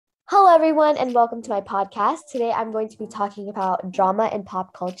Hello, everyone, and welcome to my podcast. Today, I'm going to be talking about drama in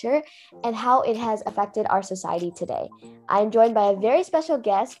pop culture and how it has affected our society today. I'm joined by a very special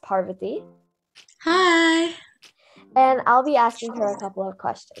guest, Parvati, Hi. and I'll be asking her a couple of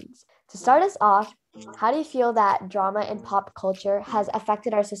questions. To start us off, how do you feel that drama in pop culture has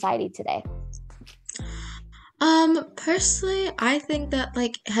affected our society today? Personally, I think that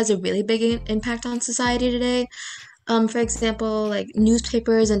it has a really big impact on society today. For example, like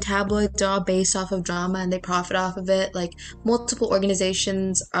newspapers and tabloids are all based off of drama and they profit off of it. Like multiple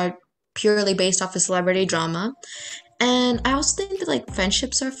organizations are purely based off of celebrity drama. And I also think that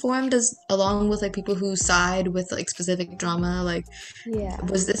friendships are formed as along with people who side with specific drama, like Yeah.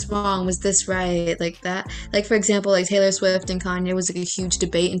 was this wrong? Was this right? Like that. Like for example, like Taylor Swift and Kanye was like a huge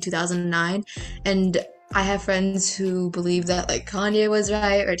debate in 2009, and I have friends who believe that Kanye was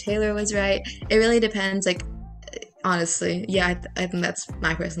right or Taylor was right. It really depends. Honestly, yeah, I think that's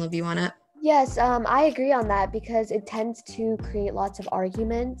my personal view on it. Yes, I agree on that because it tends to create lots of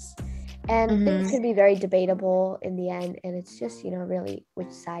arguments and things Mm-hmm. can be very debatable in the end. And it's just, really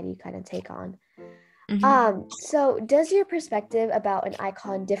which side you kind of take on. Mm-hmm. So does your perspective about an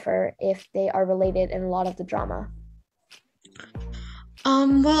icon differ if they are related in a lot of the drama?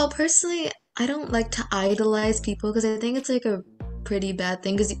 Well, personally, I don't like to idolize people because I think it's like a pretty bad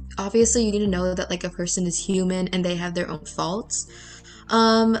thing because obviously you need to know that a person is human and they have their own faults.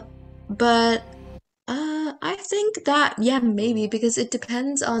 Um, but I think that yeah, maybe because it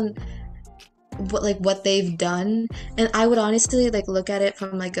depends on what they've done, and I would honestly look at it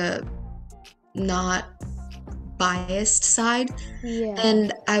from a not biased side, Yeah.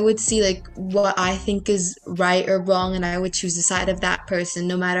 and I would see what I think is right or wrong, and I would choose the side of that person,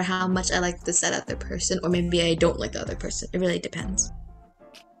 no matter how much I like the said other person, or maybe I don't like the other person. It really depends.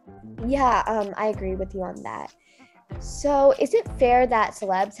 Yeah, I agree with you on that. So is it fair that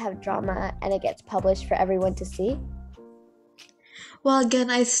celebs have drama and it gets published for everyone to see? Well, again,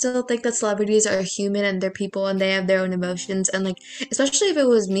 I still think that celebrities are human and they're people and they have their own emotions. And, especially if it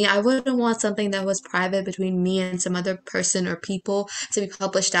was me, I wouldn't want something that was private between me and some other person or people to be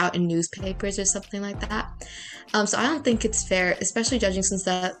published out in newspapers or something like that. So I don't think it's fair, especially judging since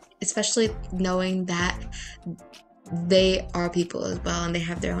that, especially knowing that they are people as well and they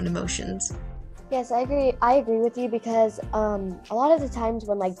have their own emotions. Yes, I agree. I agree with you because a lot of the times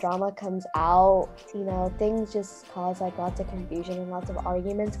when drama comes out, things just cause lots of confusion and lots of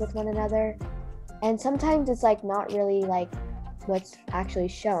arguments with one another. And sometimes it's not really what's actually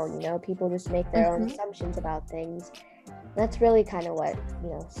shown, people just make their own Hmm. assumptions about things. That's really kind of what,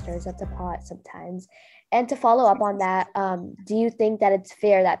 stirs up the pot sometimes. And to follow up on that, do you think that it's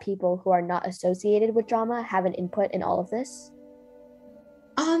fair that people who are not associated with drama have an input in all of this?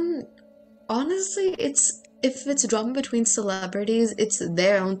 Um, Honestly, it's if it's drama between celebrities, it's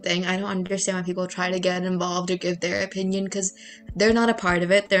their own thing. I don't understand why people try to get involved or give their opinion because they're not a part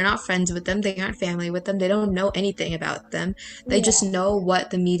of it. They're not friends with them. They aren't family with them. They don't know anything about them. They just Yeah. know what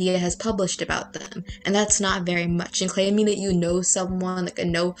the media has published about them. And that's not very much. And claiming that you know someone,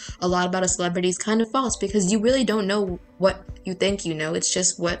 and know a lot about a celebrity is kind of false because you really don't know what you think you know. It's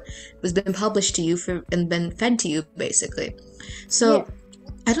just what was been published to you for and been fed to you, basically. Yeah. So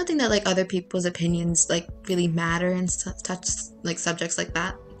I don't think that other people's opinions really matter in such subjects like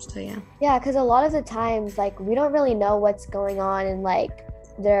that. So yeah. Yeah, because a lot of the times, we don't really know what's going on in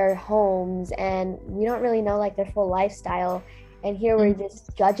their homes, and we don't really know their full lifestyle. And here we're Mhm.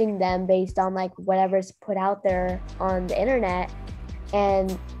 just judging them based on whatever's put out there on the internet.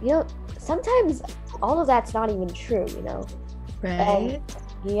 And sometimes all of that's not even true. And Right.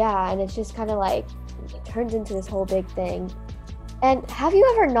 yeah, and it's just kind of it turns into this whole big thing. And have you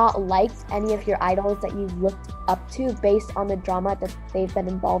ever not liked any of your idols that you've looked up to based on the drama that they've been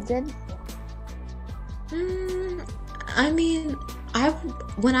involved in? Mm, I mean, I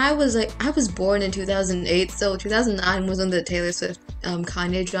when I was I was born in 2008, so 2009 was when the Taylor Swift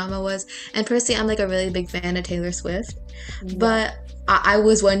Kanye drama was. And personally, I'm a really big fan of Taylor Swift, Yeah. but I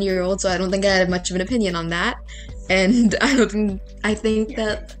was 1 year old, so I don't think I had much of an opinion on that. And I think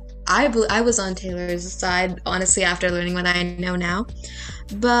that I was on Taylor's side honestly after learning what I know now.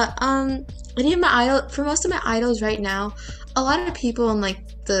 But any of my idol for most of my idols right now, a lot of people in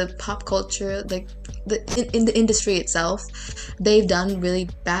the pop culture, in the industry itself, they've done really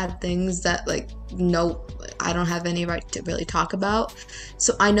bad things that no, I don't have any right to really talk about.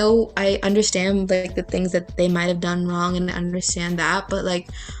 So I understand the things that they might have done wrong and I understand that, but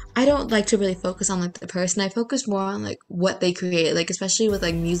I don't like to really focus on the person. I focus more on what they create, especially with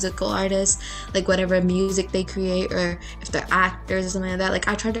musical artists, whatever music they create or if they're actors or something like that.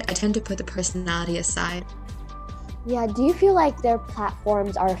 I tend to put the personality aside. Yeah, do you feel like their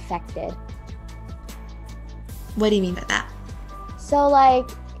platforms are affected? What do you mean by that? So, like,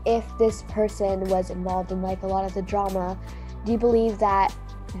 if this person was involved in like a lot of the drama, do you believe that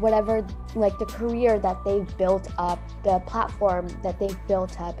whatever, like, the career that they've built up, the platform that they've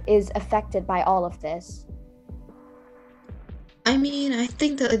built up, is affected by all of this? I mean, I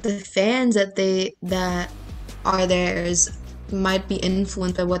think that like, the fans that are theirs might be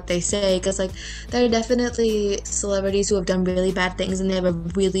influenced by what they say because like there are definitely celebrities who have done really bad things and they have a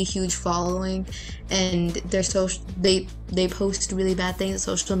really huge following and they post really bad things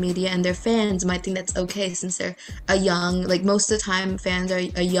on social media and their fans might think that's okay since they're a young like most of the time fans are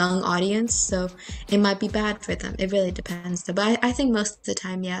a young audience so it might be bad for them. It really depends though. But I think most of the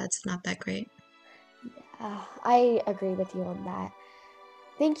time, yeah, it's not that great. I agree with you on that.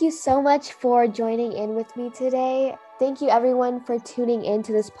 Thank you so much for joining in with me today. Thank you, everyone, for tuning in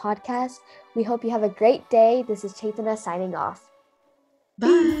to this podcast. We hope you have a great day. This is Chetana signing off.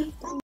 Bye.